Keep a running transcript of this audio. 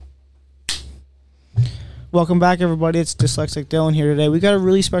Welcome back, everybody. It's Dyslexic Dylan here today. We got a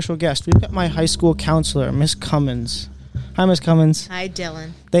really special guest. We've got my high school counselor, Miss Cummins. Hi, Miss Cummins. Hi,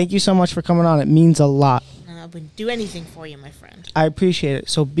 Dylan. Thank you so much for coming on. It means a lot. I would do anything for you, my friend. I appreciate it.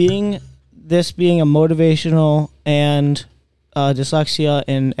 So being a motivational and dyslexia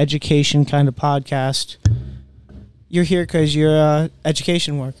and education kind of podcast, you're here because you're an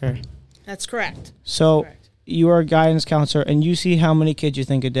education worker. That's correct. So you are a guidance counselor, and you see how many kids you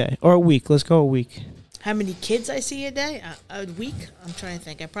think a day? Or a week. Let's go a week. How many kids I see a day? A week? I'm trying to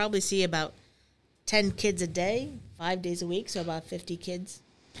think. I probably see about 10 kids a day, 5 days a week, so about 50 kids,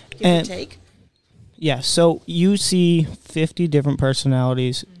 give or take. Yeah, so you see 50 different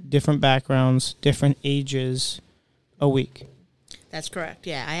personalities, different backgrounds, different ages a week. That's correct,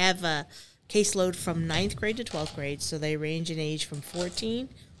 yeah. I have a caseload from 9th grade to 12th grade, so they range in age from 14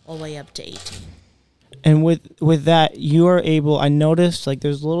 all the way up to 18. And with that, you are able, I noticed, like,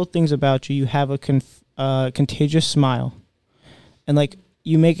 there's little things about you. You have a contagious smile. And, like,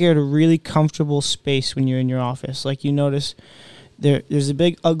 you make it a really comfortable space when you're in your office. Like, you notice there's a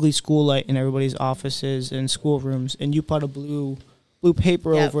big, ugly school light in everybody's offices and schoolrooms, and you put a blue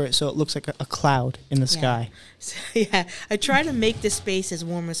paper over it so it looks like a cloud in the sky. So, I try to make the space as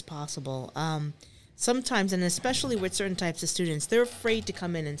warm as possible. Sometimes, and especially with certain types of students, they're afraid to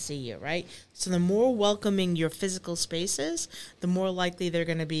come in and see you, right? So the more welcoming your physical space is, the more likely they're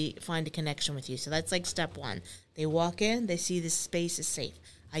going to find a connection with you. So that's like step one. They walk in, they see this space is safe.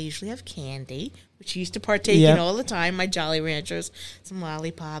 I usually have candy, which I used to partake in all the time, my Jolly Ranchers, some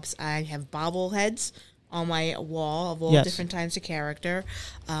lollipops. I have bobbleheads on my wall of all different types of character.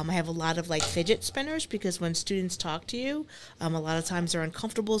 I have a lot of like fidget spinners because when students talk to you, a lot of times they're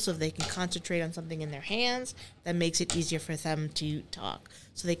uncomfortable, so if they can concentrate on something in their hands, that makes it easier for them to talk.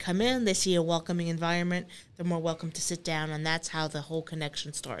 So they come in, they see a welcoming environment, they're more welcome to sit down, and that's how the whole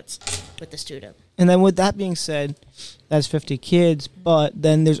connection starts with the student. And then with that being said, that's 50 kids, but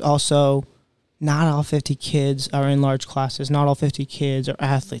then there's also not all 50 kids are in large classes. Not all 50 kids are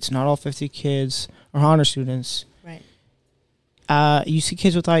athletes. Not all 50 kids are honor students. Right. You see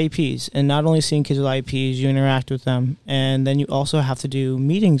kids with IEPs, and not only seeing kids with IEPs, you interact with them, and then you also have to do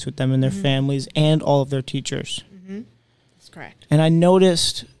meetings with them and their families and all of their teachers. Mm-hmm. That's correct. And I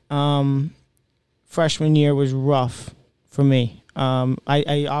noticed freshman year was rough for me.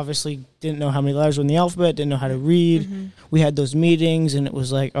 I obviously didn't know how many letters were in the alphabet, didn't know how to read. Mm-hmm. We had those meetings, and it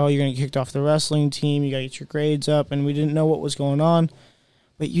was like, oh, you're going to get kicked off the wrestling team, you got to get your grades up, and we didn't know what was going on.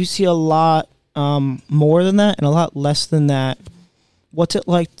 But you see a lot more than that and a lot less than that. What's it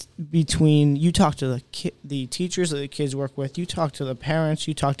like between, you talk to the teachers that the kids work with, you talk to the parents,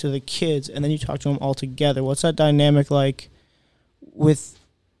 you talk to the kids, and then you talk to them all together. What's that dynamic like with,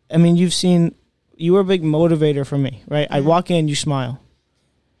 I mean, you were a big motivator for me, right? I'd walk in, you smile.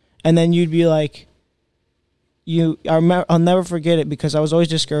 And then you'd be like, I'll never forget it because I was always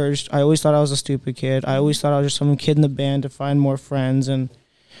discouraged. I always thought I was a stupid kid. I always thought I was just some kid in the band to find more friends. And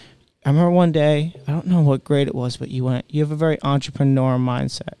I remember one day, I don't know what grade it was, but you have a very entrepreneur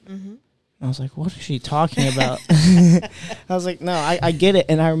mindset. Mm-hmm. I was like, what is she talking about? I was like, no, I get it.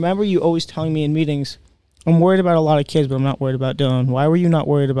 And I remember you always telling me in meetings, I'm worried about a lot of kids, but I'm not worried about Dylan. Why were you not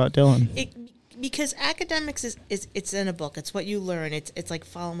worried about Dylan? Because academics is it's in a book. It's what you learn. It's like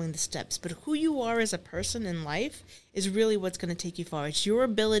following the steps. But who you are as a person in life is really what's going to take you far. It's your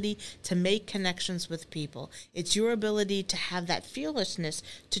ability to make connections with people. It's your ability to have that fearlessness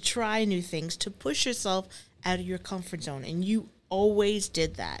to try new things, to push yourself out of your comfort zone. And you always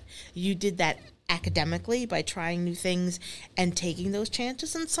did that. You did that academically by trying new things and taking those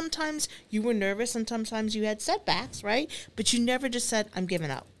chances. And sometimes you were nervous and sometimes you had setbacks, right? But you never just said, I'm giving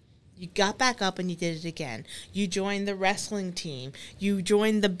up. You got back up and you did it again. You joined the wrestling team. You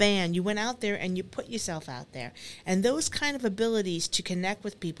joined the band. You went out there and you put yourself out there. And those kind of abilities to connect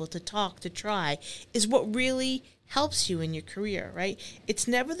with people, to talk, to try, is what really helps you in your career, right? It's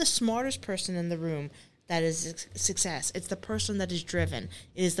never the smartest person in the room that is success. It's the person that is driven.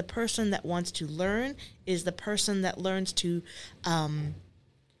 It is the person that wants to learn. It is the person that learns to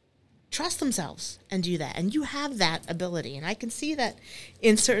trust themselves and do that. And you have that ability. And I can see that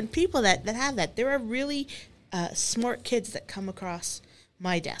in certain people that have that. There are really smart kids that come across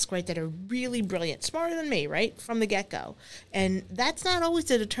my desk, right, that are really brilliant, smarter than me, right, from the get-go. And that's not always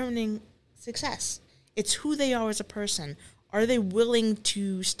the determining success. It's who they are as a person. Are they willing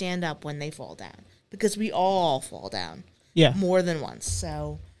to stand up when they fall down? Because we all fall down more than once.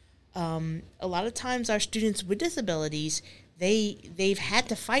 So a lot of times our students with disabilities, they've had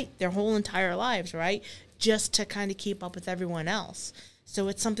to fight their whole entire lives, right, just to kind of keep up with everyone else. So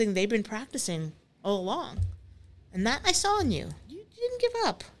it's something they've been practicing all along. And that I saw in you. You didn't give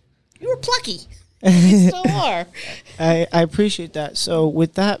up. You were plucky. You still are. I appreciate that. So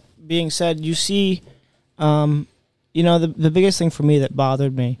with that being said, you see, the biggest thing for me that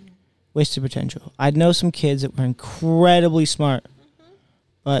bothered me, wasted potential. I'd know some kids that were incredibly smart,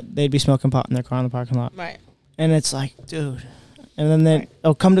 but they'd be smoking pot in their car in the parking lot. Right. And it's like, dude. And then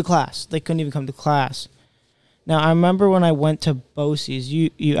come to class. They couldn't even come to class. Now, I remember when I went to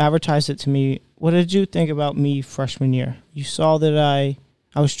BOCES, you advertised it to me. What did you think about me freshman year? You saw that I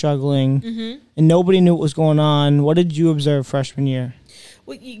was struggling, and nobody knew what was going on. What did you observe freshman year?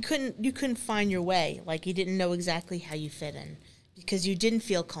 Well, you couldn't find your way. Like, you didn't know exactly how you fit in because you didn't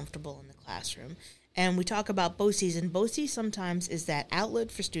feel comfortable in the classroom. And we talk about BOCES, and BOCES sometimes is that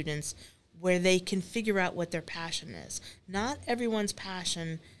outlet for students where they can figure out what their passion is. Not everyone's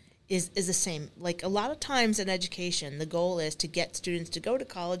passion is the same. Like, a lot of times in education, the goal is to get students to go to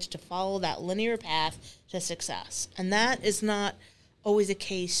college to follow that linear path to success. And that is not always a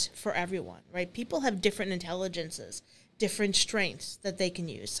case for everyone, right? People have different intelligences, different strengths that they can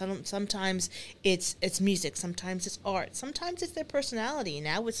use. Sometimes it's music, sometimes it's art, sometimes it's their personality.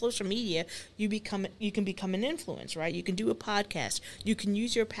 Now with social media, you can become an influence, right? You can do a podcast. You can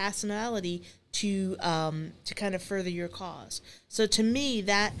use your personality to kind of further your cause. So to me,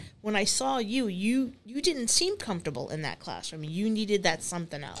 that when I saw you didn't seem comfortable in that classroom. You needed that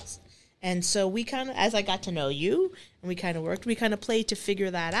something else. And so we kind of, as I got to know you, and we kind of played to figure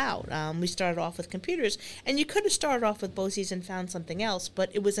that out. We started off with computers, and you could have started off with BOCES and found something else,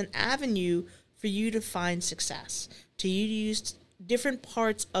 but it was an avenue for you to find success, to use different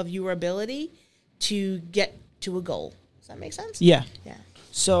parts of your ability to get to a goal. Does that make sense? Yeah. Yeah.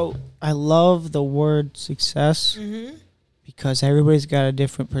 So I love the word success because everybody's got a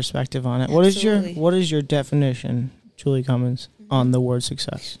different perspective on it. Absolutely. What is your definition, Julie Cummins, on the word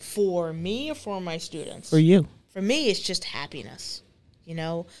success? For me or for my students? For you. For me, it's just happiness.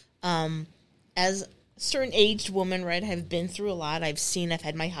 As a certain aged woman, right, I've been through a lot. I've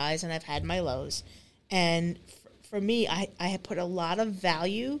had my highs and I've had my lows. And for me, I have put a lot of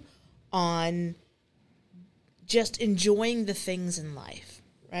value on just enjoying the things in life,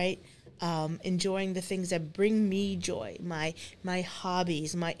 right? Enjoying the things that bring me joy, my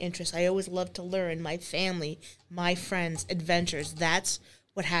hobbies, my interests. I always love to learn, my family, my friends, adventures. That's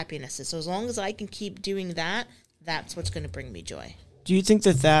what happiness is. So as long as I can keep doing that, that's what's going to bring me joy. Do you think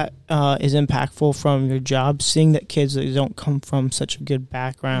that is impactful from your job, seeing that kids that don't come from such a good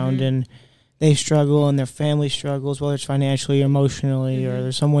background and they struggle and their family struggles, whether it's financially or emotionally, or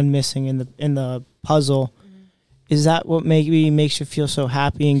there's someone missing in the puzzle? Is that what maybe makes you feel so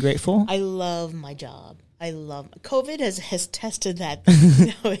happy and grateful? I love my job. COVID has tested that.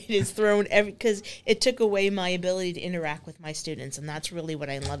 It has thrown because it took away my ability to interact with my students, and that's really what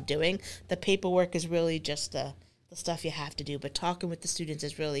I love doing. The paperwork is really just the stuff you have to do, but talking with the students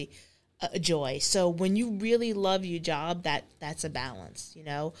is really a joy. So when you really love your job, that's a balance.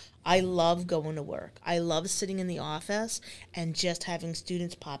 I love going to work. I love sitting in the office and just having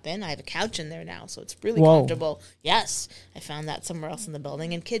students pop in. I have a couch in there now, so it's really comfortable. Yes, I found that somewhere else in the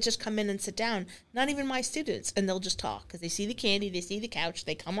building, and kids just come in and sit down. Not even my students, and they'll just talk because they see the candy, they see the couch,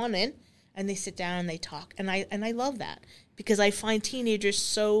 they come on in, and they sit down and they talk. And I love that because I find teenagers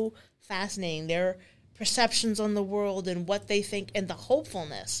so fascinating. They're perceptions on the world and what they think and the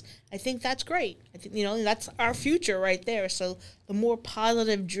hopefulness. I think that's great. I think, that's our future right there. So the more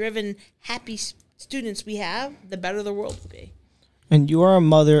positive, driven, happy students we have, the better the world will be. And you are a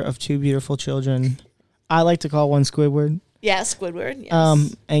mother of two beautiful children. I like to call one Squidward. Yeah, Squidward,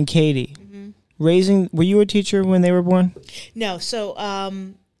 yes. And Katie. Were you a teacher when they were born? No. So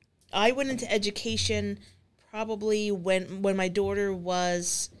I went into education probably when my daughter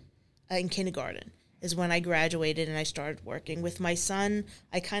was in kindergarten. Is when I graduated and I started working. With my son,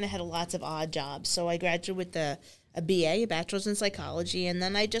 I kind of had lots of odd jobs. So I graduated with a BA, a bachelor's in psychology, and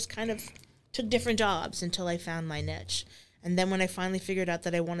then I just kind of took different jobs until I found my niche. And then when I finally figured out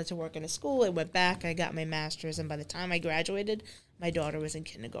that I wanted to work in a school, I went back, I got my master's, and by the time I graduated, my daughter was in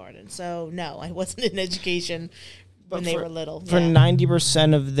kindergarten. So no, I wasn't in education when they were little. For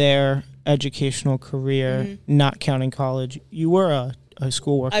 90% of their educational career, not counting college, you were a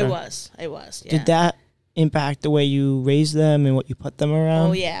school worker. I was. Yeah. Did that impact the way you raised them and what you put them around?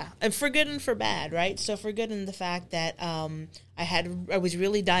 Oh yeah, and for good and for bad, right? So for good in the fact that I was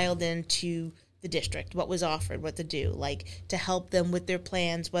really dialed into the district, what was offered, what to do, like to help them with their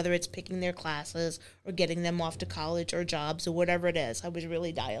plans, whether it's picking their classes or getting them off to college or jobs or whatever it is. I was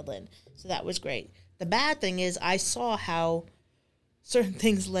really dialed in, so that was great. The bad thing is I saw how certain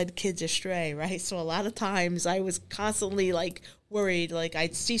things led kids astray, right? So a lot of times I was constantly worried,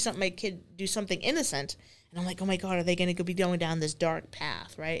 I'd see my kid do something innocent And I'm like, oh my God, are they going to be going down this dark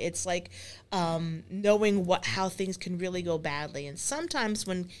path, right? It's like knowing how things can really go badly. And sometimes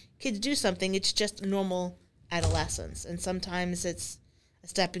when kids do something, it's just normal adolescence. And sometimes it's a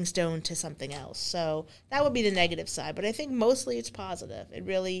stepping stone to something else. So that would be the negative side. But I think mostly it's positive.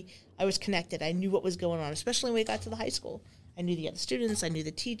 I was connected. I knew what was going on, especially when we got to the high school. I knew the other students. I knew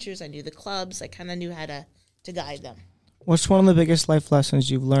the teachers. I knew the clubs. I kind of knew how to guide them. What's one of the biggest life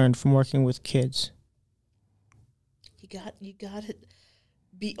lessons you've learned from working with kids? You got to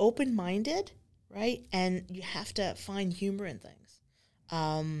be open-minded, right? And you have to find humor in things.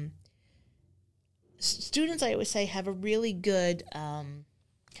 Students, I always say, have a really good, can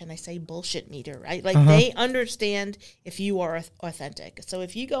I say, bullshit meter, right? Like they understand if you are authentic. So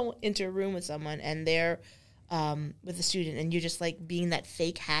if you go into a room with someone and they're with a student and you're just like being that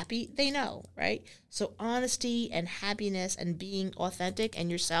fake happy, they know, right? So honesty and happiness and being authentic and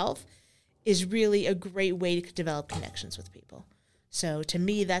yourself is really a great way to develop connections with people. So to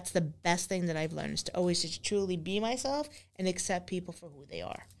me, that's the best thing that I've learned, is to always just truly be myself and accept people for who they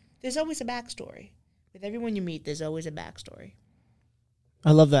are. There's always a backstory. With everyone you meet, there's always a backstory.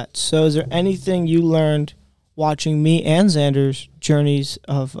 I love that. So is there anything you learned watching me and Xander's journeys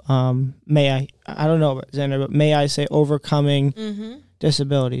of, I don't know about Xander, but may I say overcoming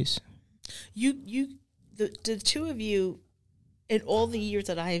disabilities? The two of you, in all the years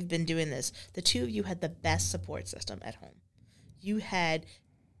that I have been doing this, the two of you had the best support system at home. You had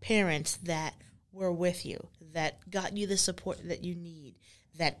parents that were with you, that got you the support that you need,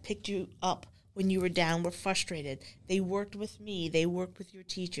 that picked you up when you were down, were frustrated. They worked with me. They worked with your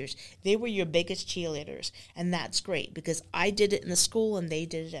teachers. They were your biggest cheerleaders. And that's great, because I did it in the school and they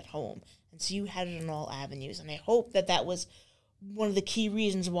did it at home. And so you had it in all avenues. And I hope that was one of the key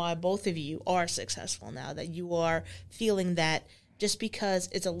reasons why both of you are successful now, that you are feeling that just because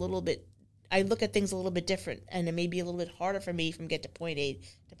it's a little bit, I look at things a little bit different, and it may be a little bit harder for me from get to point A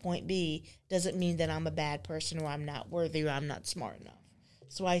to point B, doesn't mean that I'm a bad person or I'm not worthy or I'm not smart enough.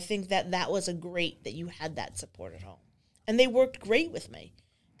 So I think that was a great that you had that support at home. And they worked great with me,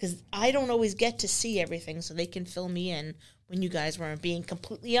 because I don't always get to see everything, so they can fill me in when you guys weren't being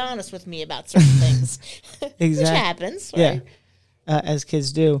completely honest with me about certain things. Exactly. Which happens, right? Yeah, as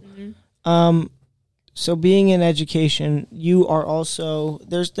kids do. Mm-hmm. So being in education, you are also,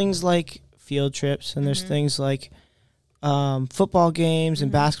 there's things like field trips, and there's things like football games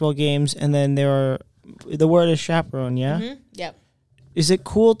and basketball games, and then there are, the word is chaperone, yeah? Yep. Is it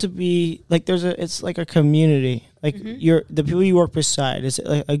cool to be, like, it's like a community, like the people you work beside, is it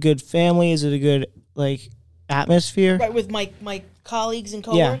like a good family? Is it a good, like, atmosphere? Right, with my colleagues and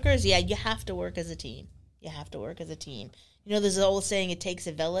coworkers, yeah, you have to work as a team. You have to work as a team. You know, there's an old saying, it takes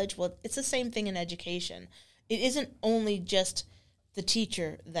a village. Well, it's the same thing in education. It isn't only just the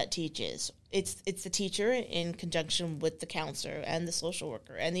teacher that teaches. It's the teacher in conjunction with the counselor and the social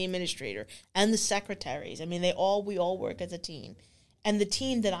worker and the administrator and the secretaries. I mean, we all work as a team. And the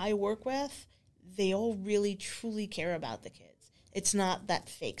team that I work with, they all really, truly care about the kids. It's not that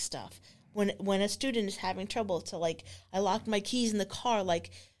fake stuff. When a student is having trouble, to like, I locked my keys in the car,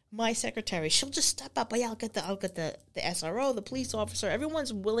 like, my secretary, she'll just step up. Yeah, I'll get the SRO, the police officer.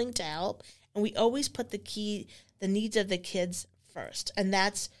 Everyone's willing to help, and we always put the needs of the kids first. And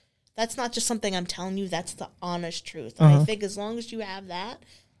that's not just something I'm telling you. That's the honest truth. And I think as long as you have that,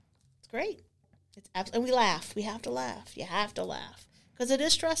 it's great. And we laugh. We have to laugh. You have to laugh, because it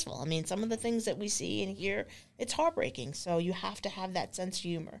is stressful. I mean, some of the things that we see and hear, it's heartbreaking. So you have to have that sense of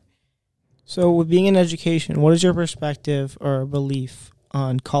humor. So with being in education, what is your perspective or belief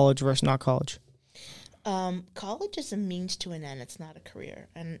on college versus not college? College is a means to an end. It's not a career.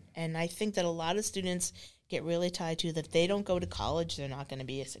 And I think that a lot of students get really tied to that if they don't go to college, they're not going to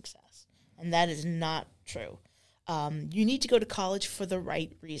be a success. And that is not true. You need to go to college for the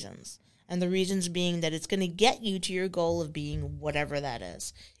right reasons. And the reasons being that it's going to get you to your goal of being whatever that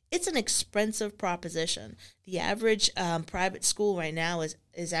is. It's an expensive proposition. The average private school right now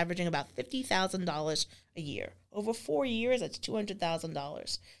is averaging about $50,000 a year. Over 4 years, that's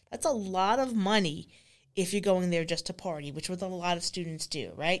 $200,000. That's a lot of money if you're going there just to party, which what a lot of students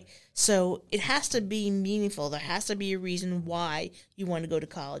do, right? So it has to be meaningful. There has to be a reason why you want to go to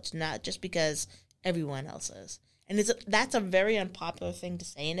college, not just because everyone else is. And that's a very unpopular thing to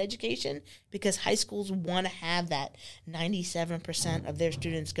say in education, because high schools want to have that 97% of their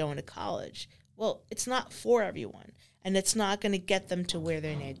students going to college. Well, it's not for everyone, and it's not going to get them to where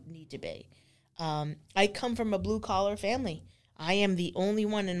they need to be. I come from a blue-collar family. I am the only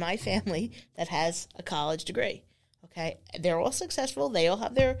one in my family that has a college degree. Okay, they're all successful. They all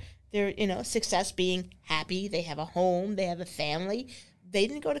have their success being happy. They have a home. They have a family. they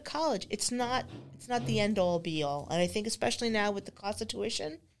didn't go to college. It's not the end all be all. And I think especially now with the cost of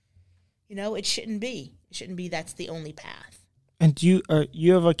tuition, it shouldn't be. It shouldn't be that's the only path. And you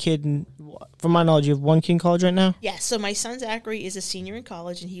have a kid, from my knowledge, you have one kid in college right now? Yeah, so my son Zachary is a senior in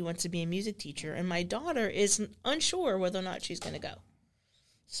college, and he wants to be a music teacher. And my daughter is unsure whether or not she's going to go.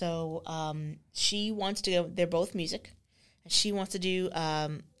 So she wants to go. They're both music. And she wants to do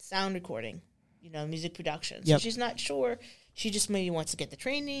sound recording, music production. So she's not sure. She just maybe wants to get the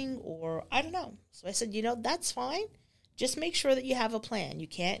training, or I don't know. So I said, that's fine. Just make sure that you have a plan. You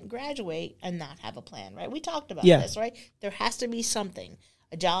can't graduate and not have a plan, right? We talked about this, right? There has to be something,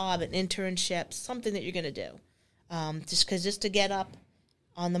 a job, an internship, something that you're going to do. Just to get up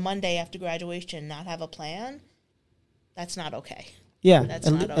on the Monday after graduation and not have a plan, that's not okay. Yeah, that's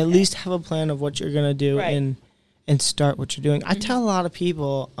not okay. At least have a plan of what you're going to do and start what you're doing. I tell a lot of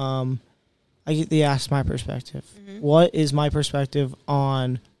people, they ask my perspective. Mm-hmm. What is my perspective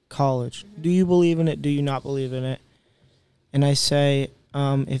on college? Mm-hmm. Do you believe in it? Do you not believe in it? And I say,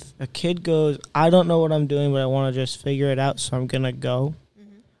 if a kid goes, I don't know what I'm doing, but I want to just figure it out, so I'm going to go.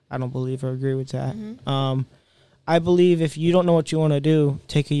 Mm-hmm. I don't believe or agree with that. Mm-hmm. I believe if you don't know what you want to do,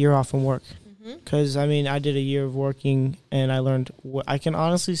 take a year off and work. Because, I did a year of working, and I learned, I can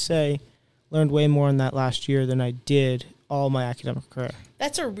honestly say, learned way more in that last year than I did all my academic career.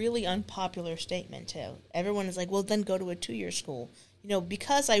 That's a really unpopular statement, too. Everyone is like, well, then go to a 2-year school.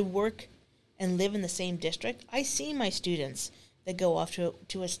 Because I work and live in the same district, I see my students that go off to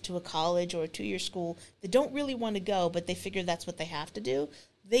a college or a 2-year school that don't really want to go, but they figure that's what they have to do.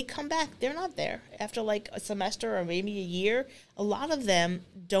 They come back. They're not there. After like a semester or maybe a year, a lot of them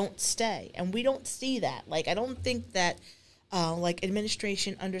don't stay. And we don't see that. Like, I don't think that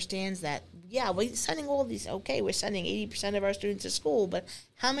administration understands that. Yeah, we're sending all these, we're sending 80% of our students to school, but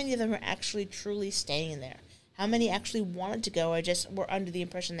how many of them are actually truly staying there? How many actually wanted to go or just were under the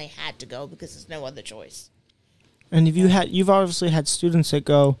impression they had to go because there's no other choice? And if you've obviously had students that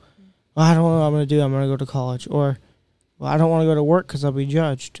go, well, I don't know what I'm going to do. I'm going to go to college. Or, well, I don't want to go to work because I'll be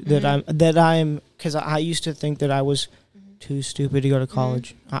judged. Mm-hmm. Because I used to think that I was too stupid to go to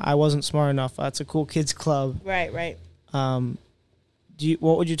college. Mm-hmm. I wasn't smart enough. That's a cool kids club. Right.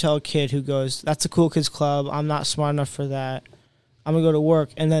 What would you tell a kid who goes, that's a cool kids club, I'm not smart enough for that, I'm going to go to work,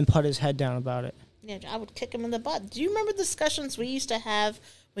 and then put his head down about it? Yeah, I would kick him in the butt. Do you remember discussions we used to have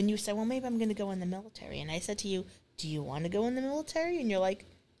when you said, well, maybe I'm going to go in the military? And I said to you, do you want to go in the military? And you're like,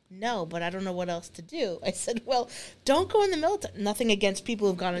 no, but I don't know what else to do. I said, well, don't go in the military. Nothing against people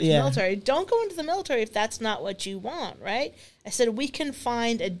who've gone into the military. Don't go into the military if that's not what you want, right? I said, we can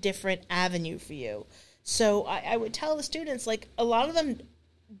find a different avenue for you. So I would tell the students, like, a lot of them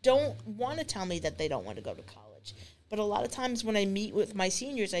don't want to tell me that they don't want to go to college. But a lot of times when I meet with my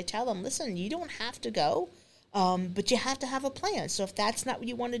seniors, I tell them, listen, you don't have to go, but you have to have a plan. So if that's not what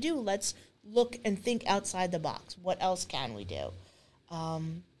you want to do, let's look and think outside the box. What else can we do?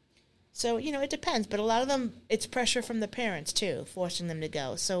 So, it depends. But a lot of them, it's pressure from the parents, too, forcing them to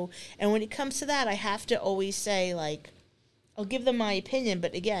go. So, and when it comes to that, I have to always say, like, I'll give them my opinion.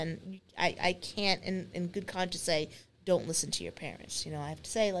 But again, I can't in good conscience say, don't listen to your parents. I have to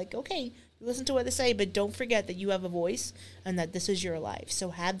say, like, okay, listen to what they say, but don't forget that you have a voice and that this is your life.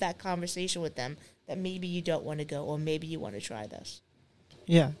 So have that conversation with them that maybe you don't want to go or maybe you want to try this.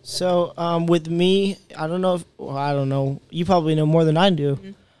 Yeah. So with me, I don't know. You probably know more than I do.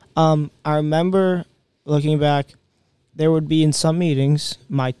 Mm-hmm. I remember looking back, there would be in some meetings,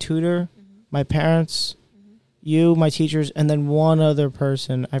 my tutor, my parents, you, my teachers, and then one other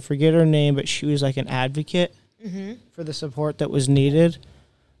person. I forget her name, but she was like an advocate for the support that was needed.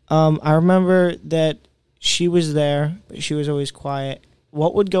 I remember that she was there, but she was always quiet.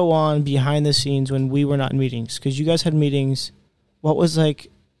 What would go on behind the scenes when we were not in meetings? Because you guys had meetings. What was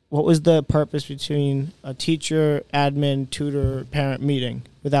the purpose between a teacher, admin, tutor, parent meeting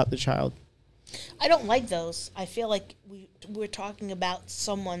without the child? I don't like those. I feel like we're talking about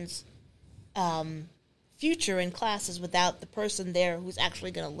someone's future in classes without the person there who's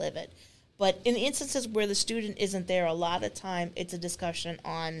actually going to live it. But in instances where the student isn't there, a lot of time it's a discussion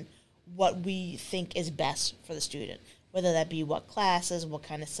on what we think is best for the student, whether that be what classes, what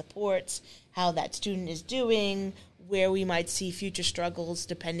kind of supports, how that student is doing, where we might see future struggles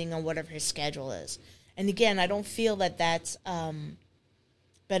depending on whatever his schedule is. And again, I don't feel that that's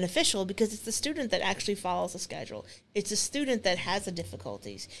beneficial because it's the student that actually follows the schedule. It's the student that has the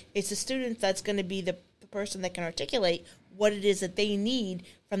difficulties. It's the student that's going to be the person that can articulate what it is that they need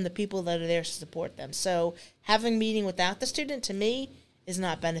from the people that are there to support them. So having a meeting without the student, to me, is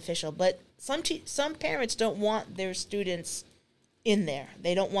not beneficial. But some parents don't want their students in there.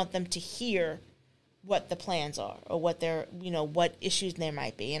 They don't want them to hear what the plans are or what their, what issues there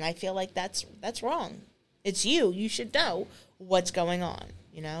might be. And I feel like that's wrong. It's you. You should know what's going on,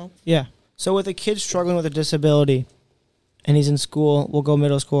 Yeah. So with a kid struggling with a disability and he's in school, we'll go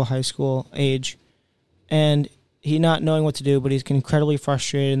middle school, high school age, and he not knowing what to do, but he's incredibly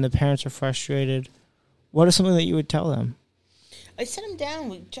frustrated and the parents are frustrated, what is something that you would tell them? I sit them down.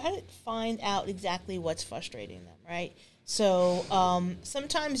 We try to find out exactly what's frustrating them, right? So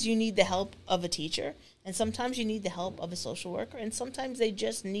sometimes you need the help of a teacher, and sometimes you need the help of a social worker, and sometimes they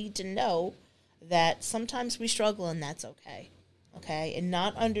just need to know that sometimes we struggle and that's okay, okay? And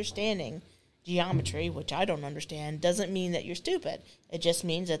not understanding geometry, which I don't understand, doesn't mean that you're stupid. It just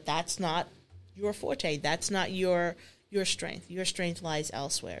means that that's not your forte. That's not your strength. Your strength lies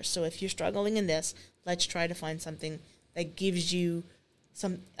elsewhere. So if you're struggling in this, let's try to find something that gives you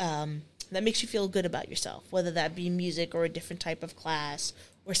some that makes you feel good about yourself, whether that be music or a different type of class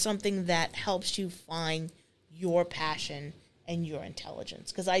or something that helps you find your passion and your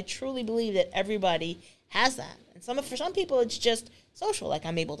intelligence. Because I truly believe that everybody has that. And for some people, it's just social. Like,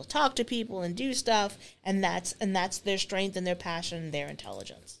 I'm able to talk to people and do stuff, and that's their strength and their passion and their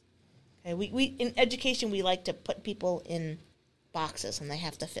intelligence. Okay, we in education, we like to put people in boxes, and they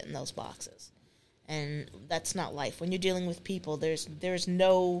have to fit in those boxes. And that's not life. When you're dealing with people, there's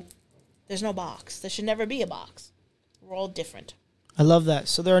no box. There should never be a box. We're all different. I love that.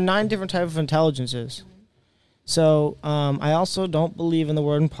 So there are 9 different types of intelligences. Mm-hmm. So I also don't believe in the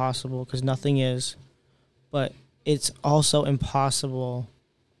word impossible because nothing is, but it's also impossible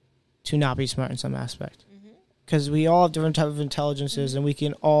to not be smart in some aspect. Because we all have different types of intelligences, and we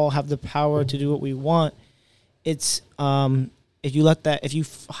can all have the power to do what we want. It's if you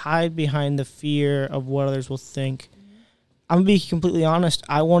hide behind the fear of what others will think. I'm gonna be completely honest.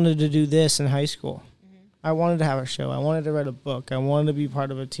 I wanted to do this in high school. I wanted to have a show. I wanted to write a book. I wanted to be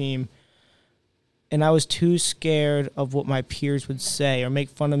part of a team. And I was too scared of what my peers would say or make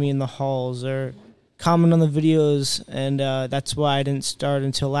fun of me in the halls or comment on the videos, and that's why I didn't start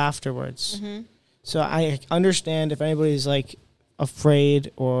until afterwards. Mm-hmm. So I understand if anybody's like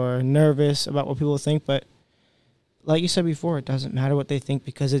afraid or nervous about what people think, but like you said before, it doesn't matter what they think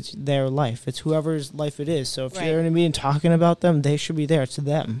because it's their life. It's whoever's life it is. So if you're in a meeting talking about them, they should be there. It's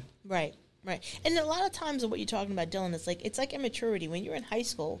them. Right. And a lot of times what you're talking about, Dylan, it's like immaturity. When you're in high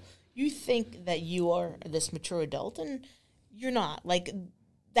school, you think that you are this mature adult, and you're not. Like,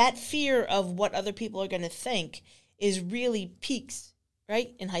 that fear of what other people are going to think is really peaks,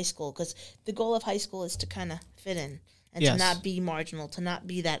 right, in high school, because the goal of high school is to kind of fit in and to not be marginal, to not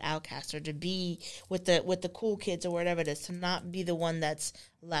be that outcast, or to be with the cool kids or whatever it is, to not be the one that's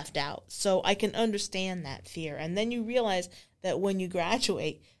left out. So I can understand that fear. And then you realize that when you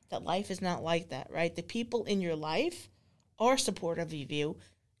graduate, that life is not like that, right? The people in your life are supportive of you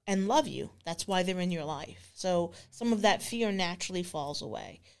and love you. That's why they're in your life. So some of that fear naturally falls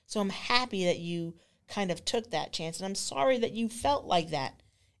away. So I'm happy that you kind of took that chance, and I'm sorry that you felt like that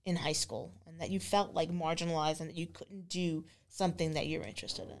in high school and that you felt like marginalized and that you couldn't do something that you're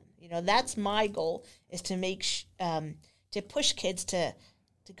interested in. That's my goal, is to make to push kids to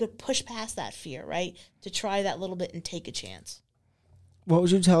push past that fear, right? To try that little bit and take a chance. What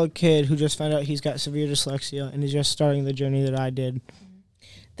would you tell a kid who just found out he's got severe dyslexia and is just starting the journey that I did?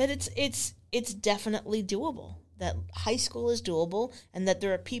 That it's definitely doable. That high school is doable, and that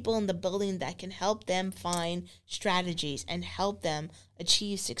there are people in the building that can help them find strategies and help them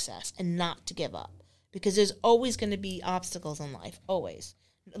achieve success and not to give up. Because there's always going to be obstacles in life, always.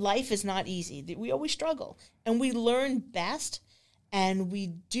 Life is not easy. We always struggle, and we learn best, and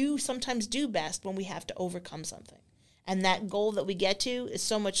we sometimes do best when we have to overcome something. And that goal that we get to is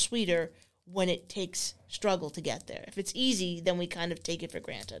so much sweeter when it takes struggle to get there. If it's easy, then we kind of take it for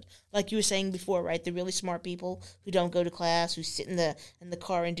granted. Like you were saying before, right? The really smart people who don't go to class, who sit in the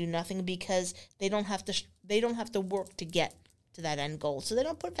car and do nothing because they don't have to work to get to that end goal. So they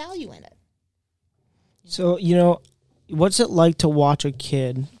don't put value in it. So, what's it like to watch a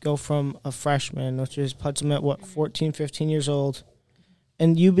kid go from a freshman, which is puts them at 14, 15 years old,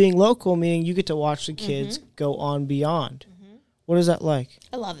 and you being local, meaning you get to watch the kids go on beyond. Mm-hmm. What is that like?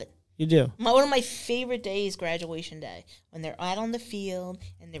 I love it. You do? One of my favorite days, graduation day, when they're out on the field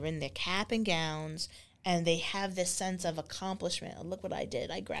and they're in their cap and gowns and they have this sense of accomplishment. Oh, look what I did.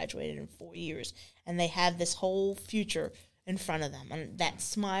 I graduated in 4 years. And they have this whole future in front of them. And that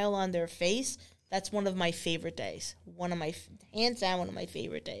smile on their face, that's one of my favorite days. Hands down, one of my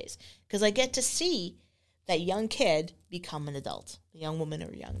favorite days. Because I get to see that young kid become an adult, a young woman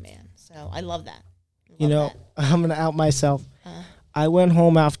or a young man. So I love that. I'm going to out myself. I went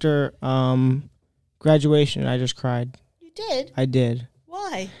home after graduation and I just cried. You did? I did.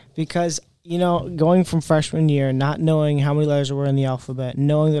 Why? Because going from freshman year, not knowing how many letters there were in the alphabet,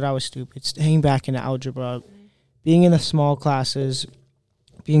 knowing that I was stupid, staying back in algebra, being in the small classes,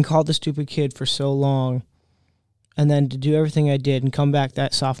 being called the stupid kid for so long, and then to do everything I did and come back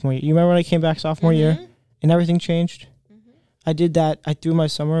that sophomore year. You remember when I came back sophomore year and everything changed? I did that. I threw my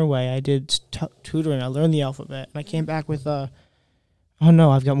summer away. I did tutoring. I learned the alphabet. And I came back with, oh,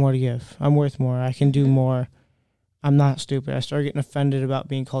 no, I've got more to give. I'm worth more. I can do more. I'm not stupid. I started getting offended about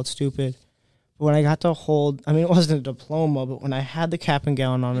being called stupid. But when I got to hold, it wasn't a diploma, but when I had the cap and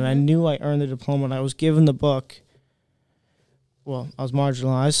gown on and I knew I earned the diploma and I was given the book, well, I was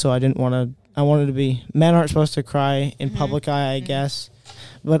marginalized, so I didn't want to, I wanted to be, men aren't supposed to cry in public eye, I guess.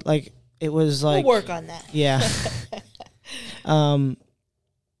 But, it was like. We'll work on that. Yeah. I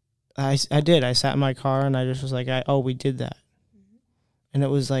did. I sat in my car and I just was like, we did that. And it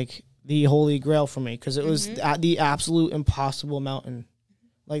was like the holy grail for me because it was the absolute impossible mountain.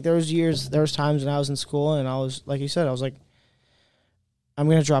 Like there was times when I was in school and I was, like you said, I was like, I'm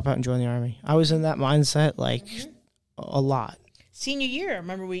going to drop out and join the Army. I was in that mindset a lot. Senior year,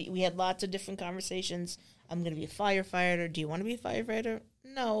 remember we had lots of different conversations. I'm going to be a firefighter. Do you want to be a firefighter?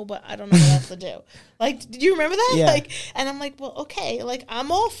 No, but I don't know what else to do. Did you remember that? Yeah. And I'm like, well, okay,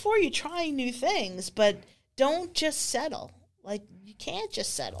 I'm all for you trying new things, but don't just settle. You can't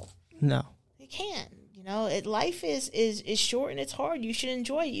just settle. No. You can't. Life is short and it's hard. You should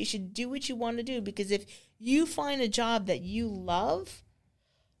enjoy it. You should do what you want to do because if you find a job that you love,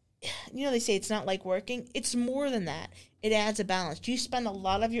 they say it's not like working. It's more than that. It adds a balance. You spend a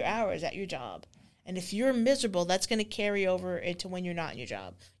lot of your hours at your job. And if you're miserable, that's going to carry over into when you're not in your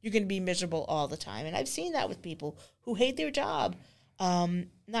job. You're going to be miserable all the time. And I've seen that with people who hate their job.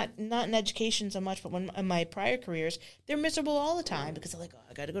 Not in education so much, but in my prior careers, they're miserable all the time because they're like,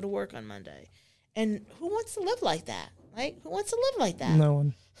 I got to go to work on Monday. And who wants to live like that? Right? Who wants to live like that? No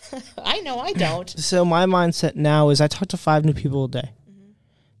one. I know I don't. So my mindset now is I talk to 5 new people a day.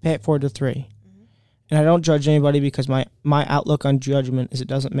 Pay it forward to 3. And I don't judge anybody because my outlook on judgment is it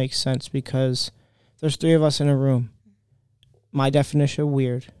doesn't make sense because there's 3 of us in a room. My definition of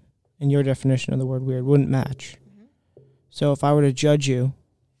weird and your definition of the word weird wouldn't match. So if I were to judge you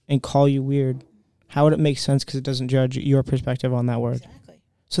and call you weird, how would it make sense because it doesn't judge your perspective on that word? Exactly.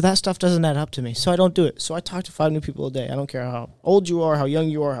 So that stuff doesn't add up to me. So I don't do it. So I talk to 5 new people a day. I don't care how old you are, how young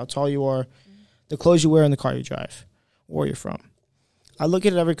you are, how tall you are, the clothes you wear and the car you drive, where you're from. I look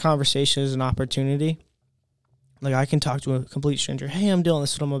at every conversation as an opportunity. I can talk to a complete stranger. Hey, I'm Dylan.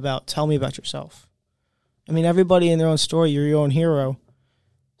 This is what I'm about. Tell me about yourself. Everybody in their own story, you're your own hero.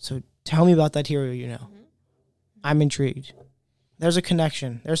 So tell me about that hero you know. I'm intrigued. There's a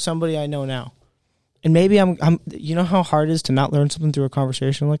connection. There's somebody I know now. And maybe I'm you know how hard it is to not learn something through a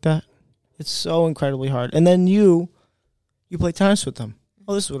conversation like that? It's so incredibly hard. And then you play tennis with them.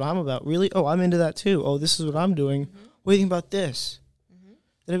 Oh, this is what I'm about. Really? Oh, I'm into that too. Oh, this is what I'm doing. What do you think about this?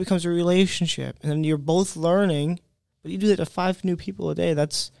 Then it becomes a relationship. And then you're both learning. But you do that to 5 new people a day.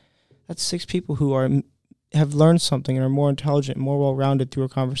 That's 6 people who have learned something and are more intelligent, more well-rounded through a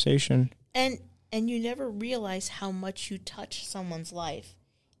conversation. And you never realize how much you touch someone's life,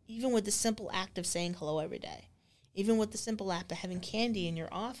 even with the simple act of saying hello every day, even with the simple act of having candy in your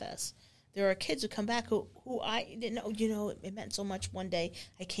office. There are kids who come back who I didn't know, it meant so much. One day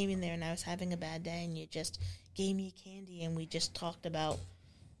I came in there and I was having a bad day and you just gave me candy and we just talked about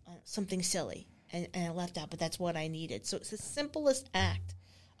something silly and I left out, but that's what I needed. So it's the simplest act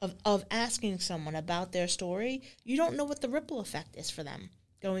of asking someone about their story. You don't know what the ripple effect is for them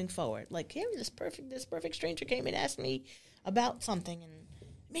going forward. This perfect stranger came and asked me about something and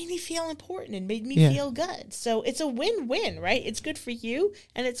made me feel important and made me feel good. So it's a win-win, right? It's good for you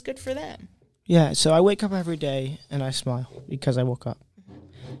and it's good for them. Yeah, so I wake up every day and I smile because I woke up.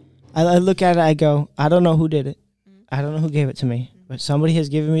 I look at it, I go, I don't know who did it. I don't know who gave it to me, but somebody has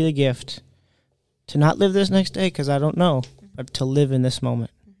given me the gift to not live this next day because I don't know, but to live in this moment.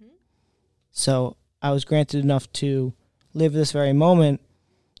 So I was granted enough to live this very moment.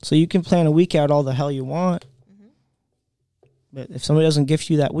 So you can plan a week out all the hell you want. But if somebody doesn't gift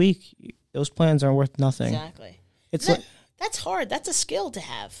you that week, those plans aren't worth nothing. Exactly. That's hard. That's a skill to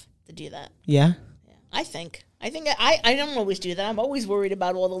have, to do that. Yeah? I think I don't always do that. I'm always worried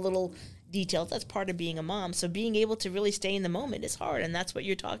about all the little details. That's part of being a mom. So being able to really stay in the moment is hard, and that's what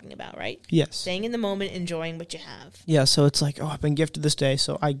you're talking about, right? Yes. Staying in the moment, enjoying what you have. Yeah, so it's like, I've been gifted this day,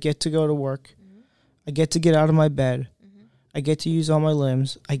 so I get to go to work. I get to get out of my bed. I get to use all my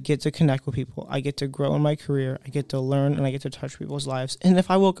limbs. I get to connect with people. I get to grow in my career. I get to learn, and I get to touch people's lives. And if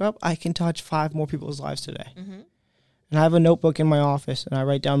I woke up, I can touch 5 more people's lives today. And I have a notebook in my office, and I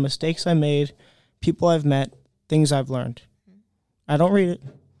write down mistakes I made, people I've met, things I've learned. I don't read it.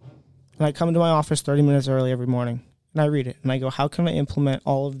 And I come into my office 30 minutes early every morning, and I read it. And I go, how can I implement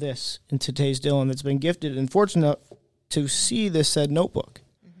all of this in today's Dylan that's been gifted and fortunate to see this said notebook?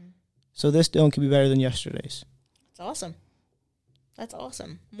 So this Dylan can be better than yesterday's. That's awesome. That's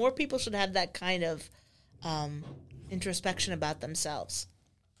awesome. More people should have that kind of introspection about themselves,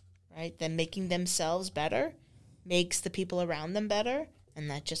 right? Then making themselves better makes the people around them better, and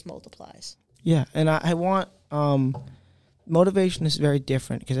that just multiplies. Yeah, and I want motivation is very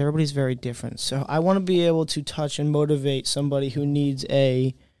different because everybody's very different. So I want to be able to touch and motivate somebody who needs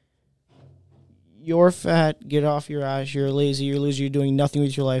you're fat, get off your ass, you're lazy, you're loser, you're doing nothing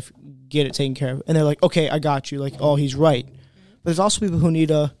with your life, get it taken care of. And they're like, okay, I got you. Like, oh, he's right. But there's also people who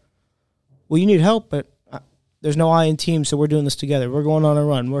need well, you need help, but there's no I in team, so we're doing this together. We're going on a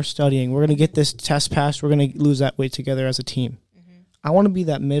run. We're studying. We're going to get this test passed. We're going to lose that weight together as a team. I want to be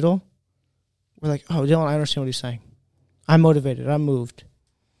that middle. We're like, oh, Dylan, I understand what he's saying. I'm motivated. I'm moved.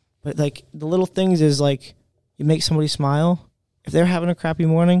 But, like, the little things is, like, you make somebody smile. If they're having a crappy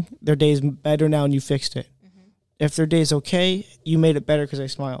morning, their day's better now and you fixed it. If their day's okay, you made it better because they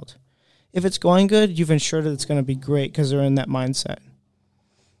smiled. If it's going good, you've ensured that it's going to be great because they're in that mindset.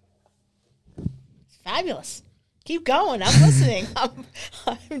 Fabulous. Keep going. I'm listening.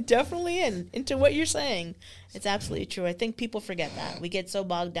 I'm definitely into what you're saying. It's absolutely true. I think people forget that. We get so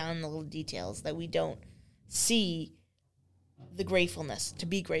bogged down in the little details that we don't see the gratefulness, to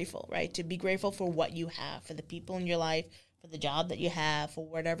be grateful, right? To be grateful for what you have, for the people in your life, for the job that you have, for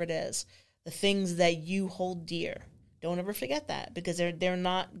whatever it is, the things that you hold dear. Don't ever forget that because they're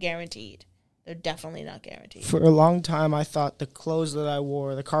not guaranteed. They're definitely not guaranteed. For a long time, I thought the clothes that I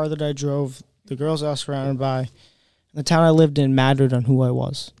wore, the car that I drove, the girls I was surrounded by, the town I lived in mattered on who I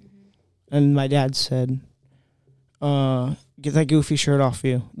was. And my dad said, get that goofy shirt off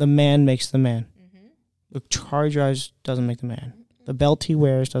you. The man makes the man. The car he drives doesn't make the man. The belt he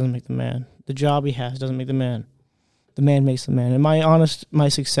wears doesn't make the man. The job he has doesn't make the man. The man makes the man. And my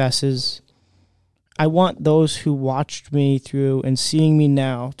success is I want those who watched me through and seeing me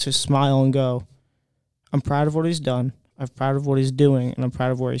now to smile and go, I'm proud of what he's done. I'm proud of what he's doing, and I'm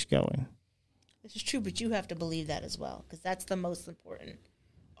proud of where he's going. This is true, but you have to believe that as well because that's the most important.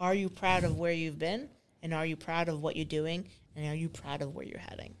 Are you proud of where you've been, and are you proud of what you're doing, and are you proud of where you're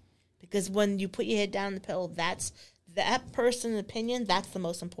heading? Because when you put your head down on the pillow, that's that person's opinion. That's the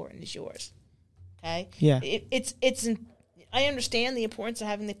most important. Is yours. Okay. Yeah. It's. I understand the importance of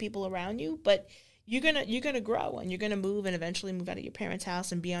having the people around you, but you're gonna grow and you're gonna move and eventually move out of your parents'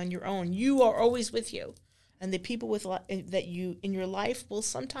 house and be on your own. You are always with you, and the people that you in your life will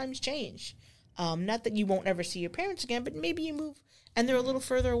sometimes change. Not that you won't ever see your parents again, but maybe you move and they're a little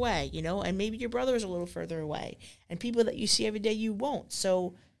further away, and maybe your brother is a little further away, and people that you see every day you won't.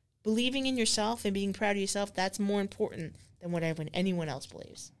 So believing in yourself and being proud of yourself, that's more important than whatever anyone else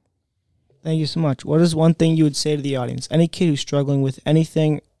believes. Thank you so much. What is one thing you would say to the audience? Any kid who's struggling with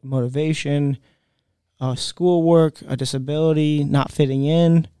anything, motivation, schoolwork, a disability, not fitting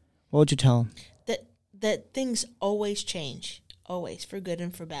in, what would you tell them? That things always change, always, for good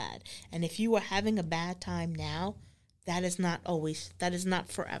and for bad. And if you are having a bad time now, that is not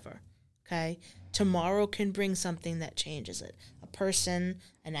forever, okay? Tomorrow can bring something that changes it. A person,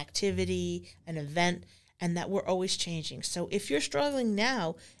 an activity, an event, and that we're always changing. So if you're struggling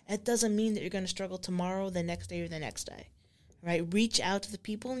now, it doesn't mean that you're going to struggle tomorrow, the next day, or the next day, right? Reach out to the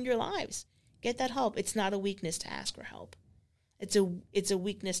people in your lives. Get that help. It's not a weakness to ask for help. It's a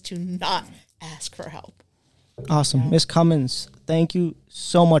weakness to not ask for help. Awesome. Miss Cummins, thank you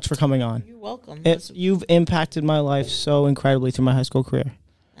so much for coming on. You're welcome. You've impacted my life so incredibly through my high school career.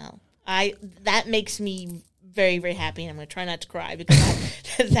 That makes me very, very happy, and I'm going to try not to cry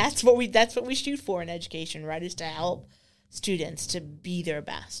because that's what we shoot for in education, right? Is to help students to be their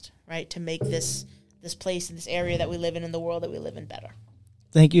best, right? To make this place, this area that we live in the world that we live in better.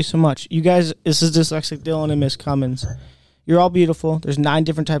 Thank you so much. You guys, this is Dyslexic Dylan and Miss Cummins. You're all beautiful. There's 9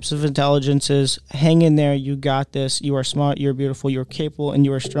 different types of intelligences. Hang in there. You got this. You are smart. You're beautiful. You're capable, and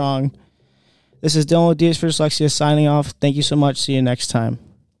you are strong. This is Dylan with DS for Dyslexia signing off. Thank you so much. See you next time.